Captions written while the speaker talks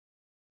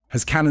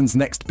Has Canon's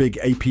next big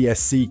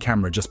APS-C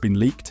camera just been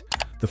leaked?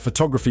 The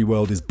photography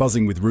world is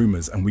buzzing with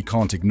rumors and we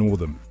can't ignore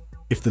them.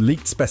 If the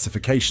leaked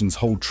specifications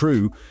hold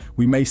true,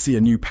 we may see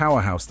a new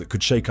powerhouse that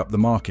could shake up the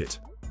market.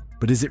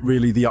 But is it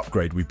really the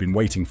upgrade we've been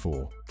waiting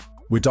for?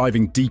 We're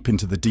diving deep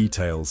into the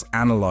details,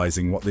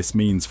 analyzing what this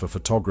means for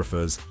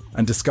photographers,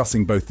 and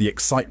discussing both the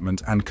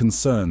excitement and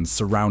concerns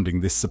surrounding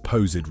this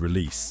supposed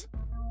release.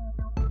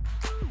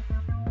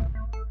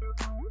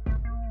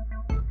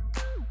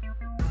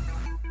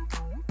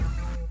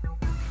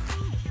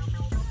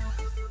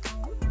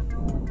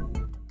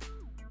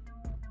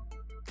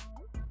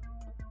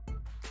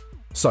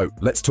 So,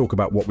 let's talk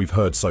about what we've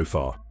heard so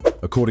far.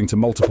 According to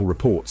multiple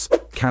reports,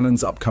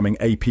 Canon's upcoming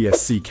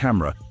APS-C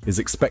camera is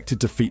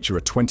expected to feature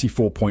a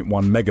 24.1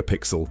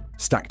 megapixel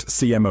stacked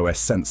CMOS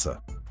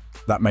sensor.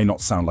 That may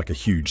not sound like a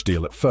huge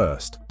deal at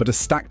first, but a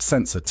stacked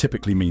sensor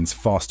typically means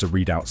faster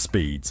readout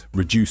speeds,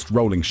 reduced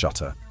rolling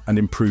shutter, and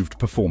improved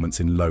performance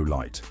in low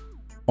light.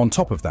 On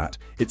top of that,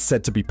 it's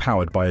said to be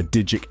powered by a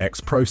Digic X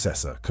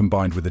processor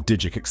combined with a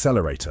Digic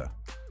accelerator.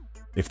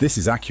 If this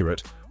is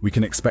accurate, we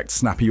can expect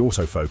snappy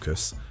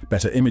autofocus,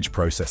 better image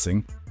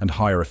processing, and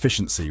higher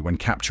efficiency when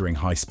capturing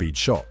high-speed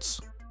shots.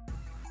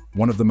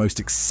 One of the most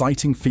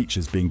exciting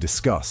features being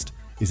discussed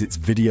is its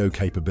video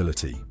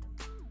capability.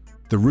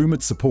 The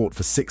rumored support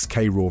for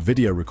 6K RAW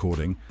video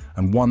recording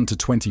and 1 to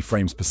 20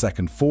 frames per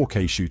second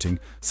 4K shooting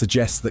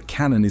suggests that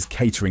Canon is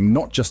catering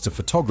not just to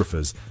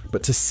photographers,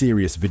 but to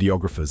serious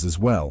videographers as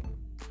well.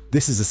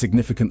 This is a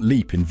significant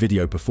leap in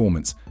video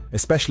performance,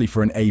 especially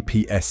for an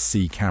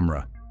APS-C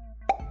camera.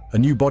 A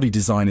new body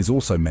design is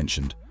also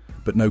mentioned,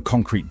 but no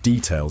concrete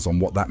details on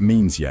what that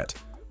means yet.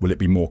 Will it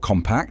be more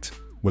compact?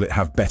 Will it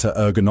have better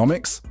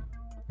ergonomics?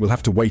 We'll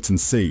have to wait and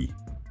see.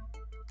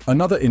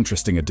 Another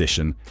interesting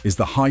addition is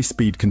the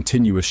high-speed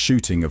continuous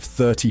shooting of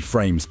 30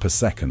 frames per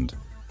second.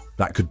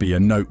 That could be a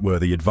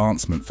noteworthy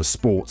advancement for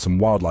sports and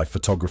wildlife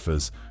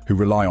photographers who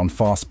rely on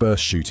fast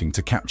burst shooting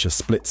to capture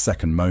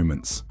split-second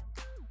moments.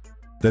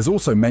 There's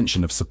also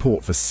mention of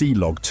support for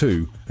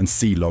C-Log2 and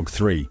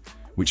C-Log3,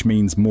 which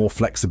means more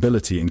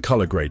flexibility in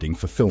color grading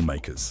for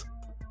filmmakers.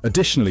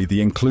 Additionally,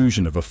 the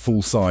inclusion of a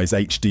full-size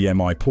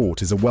HDMI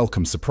port is a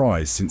welcome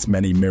surprise since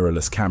many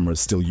mirrorless cameras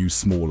still use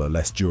smaller,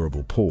 less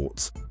durable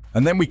ports.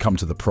 And then we come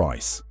to the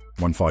price,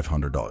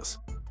 $1,500.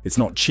 It's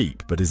not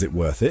cheap, but is it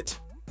worth it?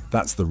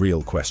 That's the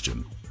real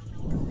question.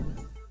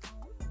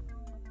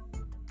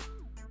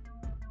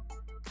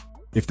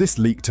 If this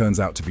leak turns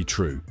out to be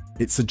true,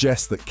 it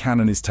suggests that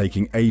Canon is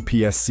taking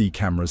APS-C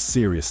cameras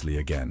seriously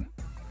again.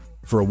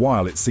 For a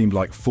while, it seemed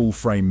like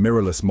full-frame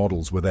mirrorless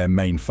models were their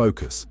main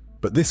focus,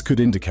 but this could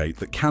indicate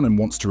that Canon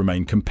wants to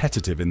remain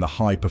competitive in the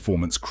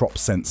high-performance crop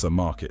sensor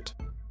market.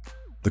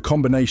 The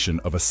combination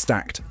of a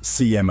stacked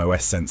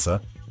CMOS sensor,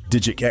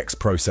 Digic X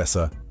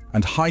processor,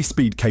 and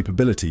high-speed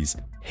capabilities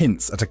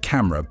hints at a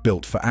camera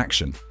built for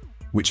action,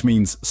 which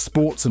means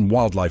sports and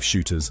wildlife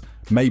shooters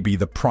may be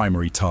the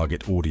primary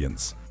target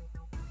audience.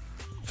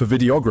 For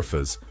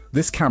videographers,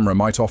 this camera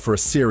might offer a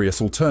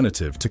serious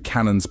alternative to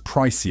Canon's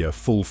pricier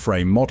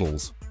full-frame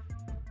models.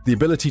 The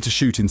ability to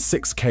shoot in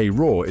 6K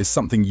RAW is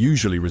something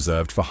usually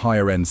reserved for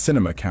higher-end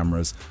cinema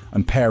cameras,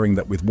 and pairing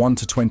that with 1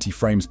 to 20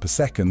 frames per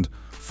second,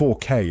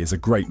 4K is a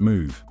great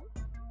move.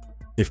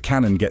 If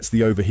Canon gets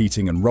the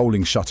overheating and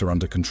rolling shutter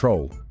under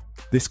control,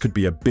 this could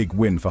be a big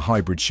win for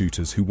hybrid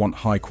shooters who want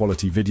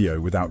high-quality video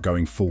without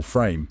going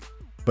full-frame.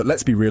 But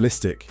let's be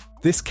realistic,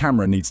 this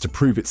camera needs to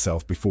prove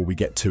itself before we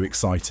get too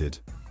excited.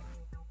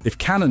 If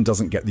Canon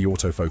doesn't get the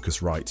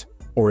autofocus right,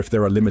 or if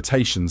there are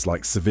limitations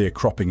like severe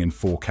cropping in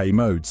 4K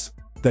modes,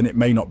 then it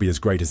may not be as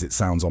great as it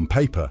sounds on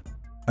paper.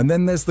 And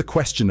then there's the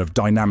question of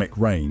dynamic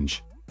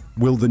range.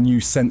 Will the new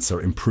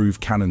sensor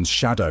improve Canon's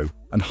shadow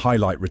and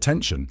highlight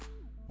retention?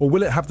 Or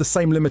will it have the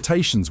same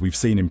limitations we've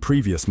seen in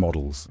previous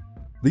models?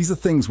 These are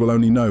things we'll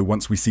only know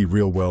once we see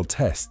real-world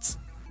tests.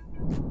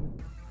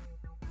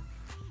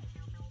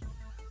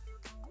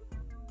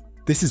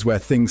 This is where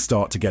things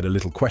start to get a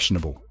little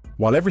questionable.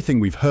 While everything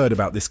we've heard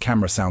about this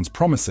camera sounds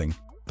promising,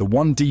 the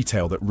one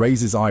detail that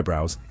raises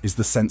eyebrows is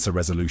the sensor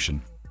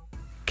resolution.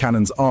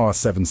 Canon's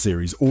R7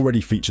 series already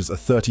features a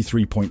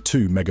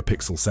 33.2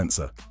 megapixel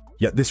sensor,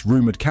 yet this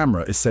rumored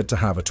camera is said to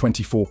have a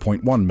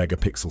 24.1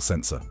 megapixel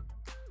sensor.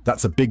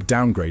 That's a big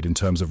downgrade in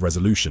terms of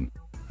resolution,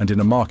 and in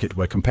a market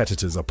where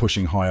competitors are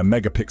pushing higher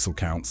megapixel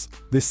counts,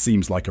 this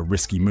seems like a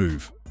risky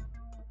move.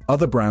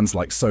 Other brands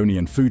like Sony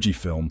and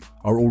Fujifilm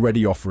are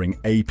already offering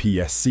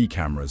APS-C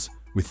cameras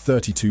with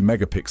 32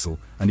 megapixel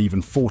and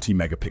even 40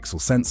 megapixel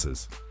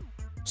sensors.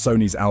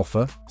 Sony's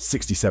Alpha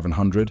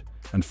 6700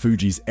 and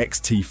Fuji's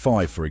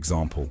X-T5, for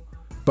example,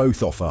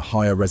 both offer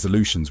higher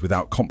resolutions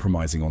without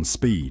compromising on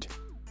speed.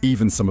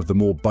 Even some of the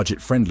more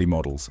budget-friendly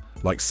models,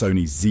 like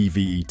Sony's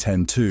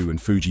ZV-E10 II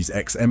and Fuji's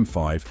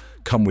X-M5,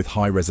 come with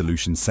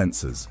high-resolution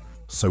sensors.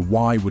 So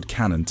why would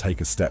Canon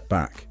take a step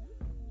back?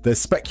 There's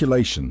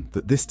speculation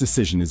that this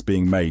decision is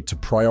being made to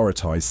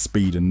prioritize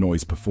speed and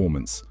noise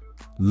performance.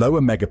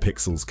 Lower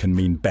megapixels can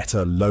mean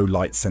better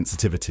low-light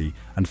sensitivity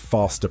and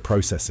faster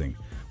processing,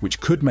 which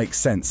could make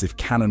sense if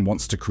Canon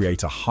wants to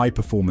create a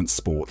high-performance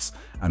sports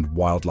and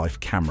wildlife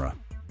camera.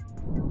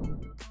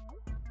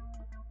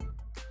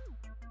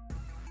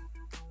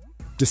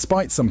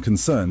 Despite some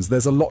concerns,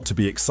 there's a lot to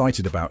be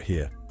excited about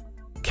here.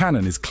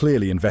 Canon is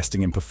clearly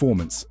investing in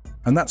performance,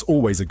 and that's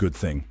always a good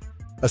thing.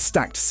 A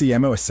stacked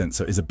CMOS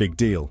sensor is a big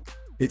deal.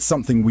 It's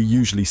something we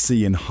usually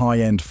see in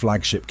high-end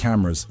flagship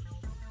cameras,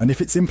 and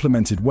if it's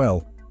implemented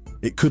well,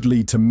 it could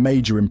lead to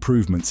major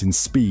improvements in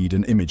speed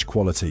and image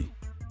quality.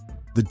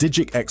 The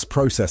Digic X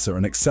processor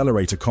and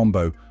accelerator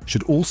combo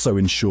should also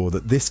ensure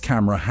that this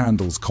camera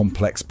handles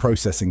complex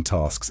processing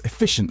tasks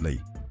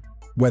efficiently,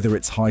 whether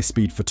it's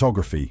high-speed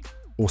photography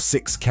or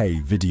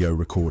 6K video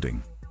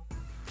recording.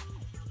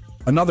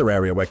 Another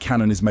area where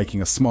Canon is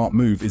making a smart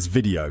move is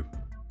video.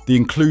 The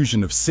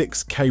inclusion of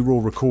 6K RAW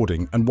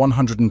recording and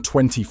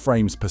 120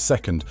 frames per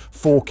second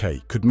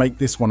 4K could make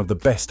this one of the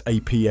best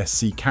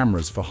APS-C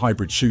cameras for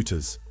hybrid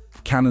shooters.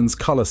 Canon's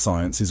color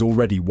science is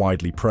already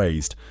widely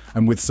praised,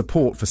 and with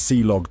support for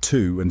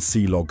C-Log2 and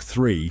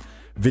C-Log3,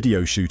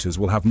 video shooters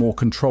will have more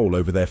control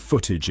over their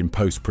footage in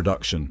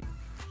post-production.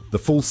 The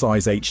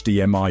full-size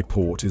HDMI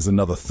port is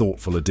another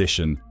thoughtful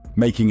addition,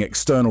 making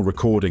external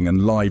recording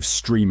and live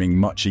streaming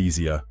much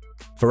easier.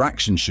 For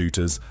action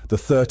shooters, the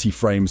 30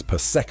 frames per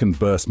second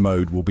burst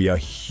mode will be a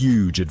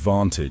huge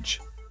advantage.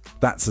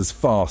 That's as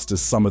fast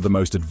as some of the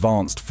most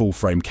advanced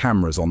full-frame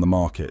cameras on the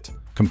market.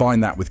 Combine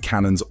that with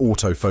Canon's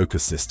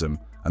autofocus system,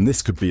 and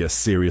this could be a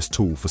serious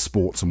tool for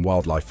sports and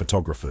wildlife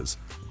photographers.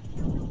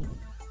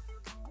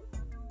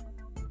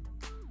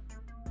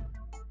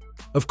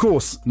 Of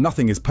course,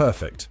 nothing is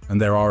perfect,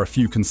 and there are a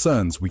few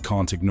concerns we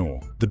can't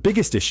ignore. The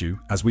biggest issue,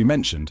 as we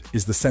mentioned,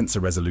 is the sensor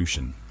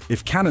resolution.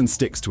 If Canon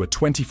sticks to a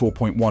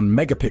 24.1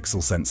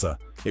 megapixel sensor,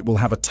 it will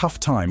have a tough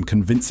time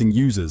convincing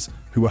users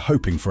who are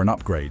hoping for an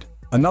upgrade.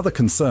 Another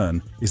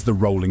concern is the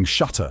rolling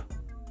shutter.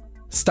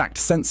 Stacked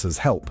sensors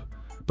help,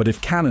 but if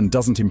Canon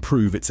doesn't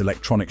improve its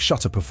electronic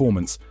shutter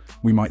performance,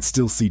 we might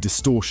still see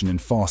distortion in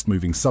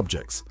fast-moving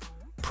subjects.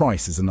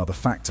 Price is another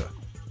factor.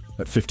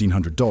 At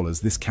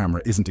 $1,500, this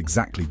camera isn't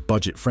exactly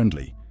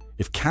budget-friendly.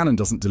 If Canon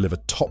doesn't deliver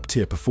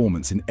top-tier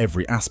performance in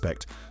every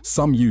aspect,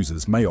 some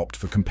users may opt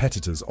for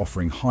competitors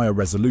offering higher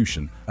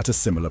resolution at a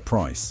similar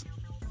price.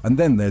 And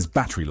then there's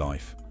battery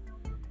life.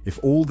 If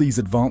all these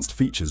advanced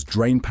features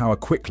drain power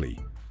quickly,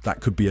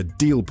 that could be a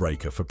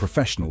deal-breaker for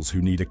professionals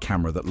who need a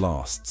camera that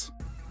lasts.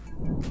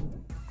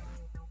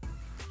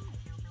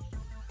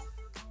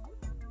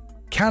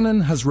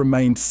 Canon has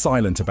remained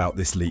silent about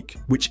this leak,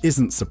 which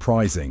isn't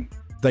surprising.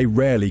 They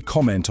rarely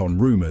comment on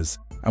rumors,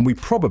 and we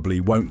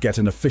probably won't get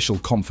an official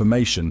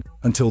confirmation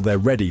until they're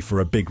ready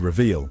for a big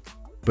reveal.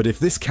 But if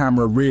this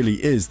camera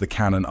really is the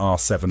Canon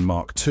R7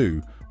 Mark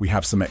II, we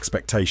have some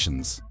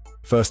expectations.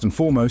 First and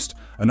foremost,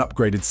 an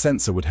upgraded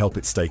sensor would help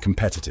it stay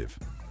competitive.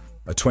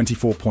 A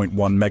 24.1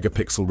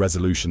 megapixel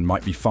resolution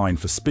might be fine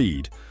for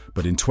speed,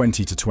 but in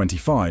 20 to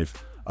 25,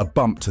 a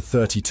bump to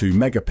 32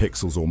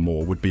 megapixels or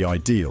more would be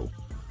ideal.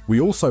 We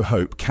also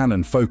hope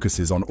Canon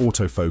focuses on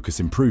autofocus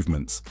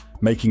improvements,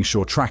 making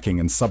sure tracking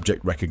and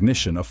subject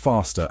recognition are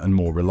faster and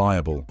more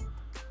reliable.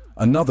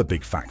 Another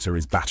big factor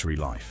is battery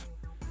life.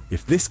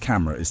 If this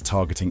camera is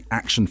targeting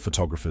action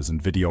photographers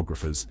and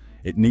videographers,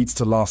 it needs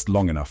to last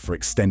long enough for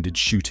extended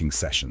shooting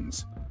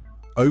sessions.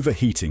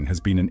 Overheating has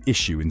been an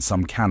issue in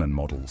some Canon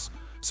models,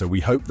 so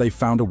we hope they've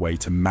found a way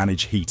to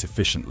manage heat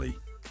efficiently,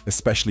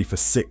 especially for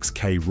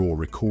 6K RAW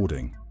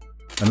recording.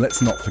 And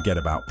let's not forget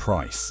about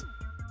price.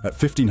 At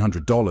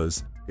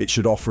 $1,500, it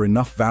should offer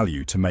enough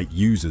value to make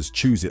users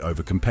choose it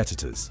over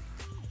competitors.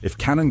 If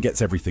Canon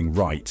gets everything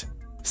right,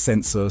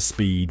 sensor,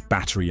 speed,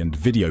 battery, and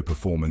video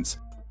performance,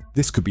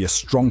 this could be a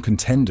strong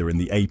contender in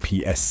the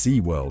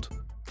APS-C world.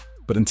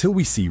 But until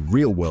we see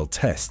real-world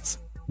tests,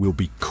 we'll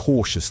be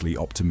cautiously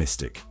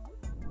optimistic.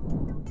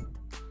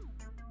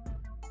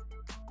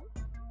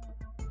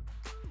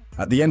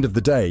 At the end of the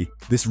day,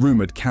 this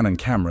rumored Canon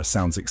camera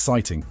sounds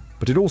exciting,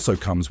 but it also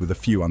comes with a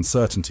few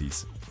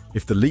uncertainties.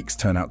 If the leaks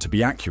turn out to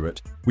be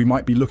accurate, we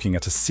might be looking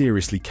at a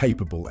seriously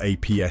capable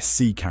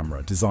APS-C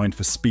camera designed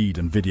for speed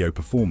and video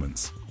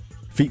performance.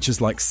 Features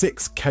like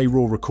 6K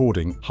RAW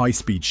recording,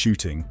 high-speed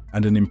shooting,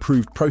 and an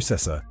improved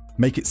processor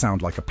make it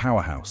sound like a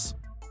powerhouse.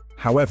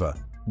 However,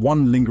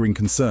 one lingering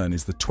concern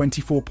is the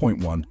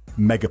 24.1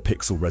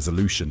 megapixel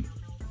resolution.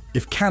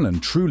 If Canon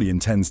truly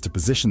intends to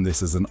position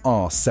this as an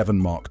R7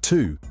 Mark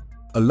II,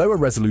 a lower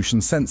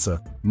resolution sensor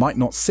might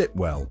not sit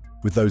well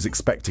with those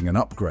expecting an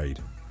upgrade.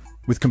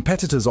 With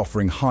competitors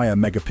offering higher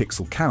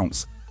megapixel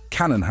counts,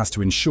 Canon has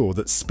to ensure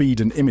that speed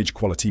and image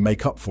quality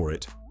make up for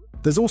it.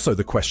 There's also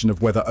the question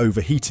of whether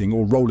overheating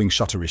or rolling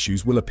shutter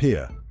issues will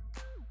appear.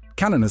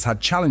 Canon has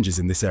had challenges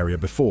in this area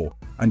before,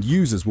 and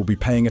users will be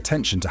paying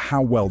attention to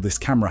how well this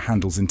camera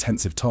handles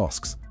intensive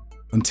tasks.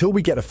 Until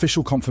we get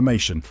official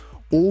confirmation,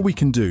 all we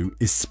can do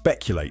is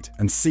speculate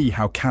and see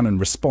how Canon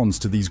responds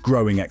to these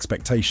growing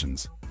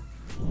expectations.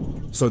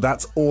 So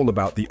that's all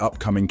about the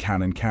upcoming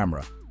Canon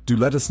camera. Do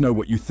let us know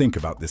what you think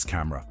about this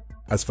camera.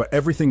 As for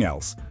everything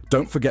else,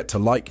 don't forget to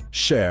like,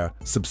 share,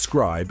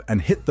 subscribe,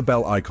 and hit the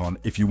bell icon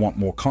if you want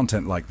more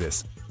content like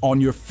this. on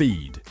your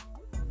feed.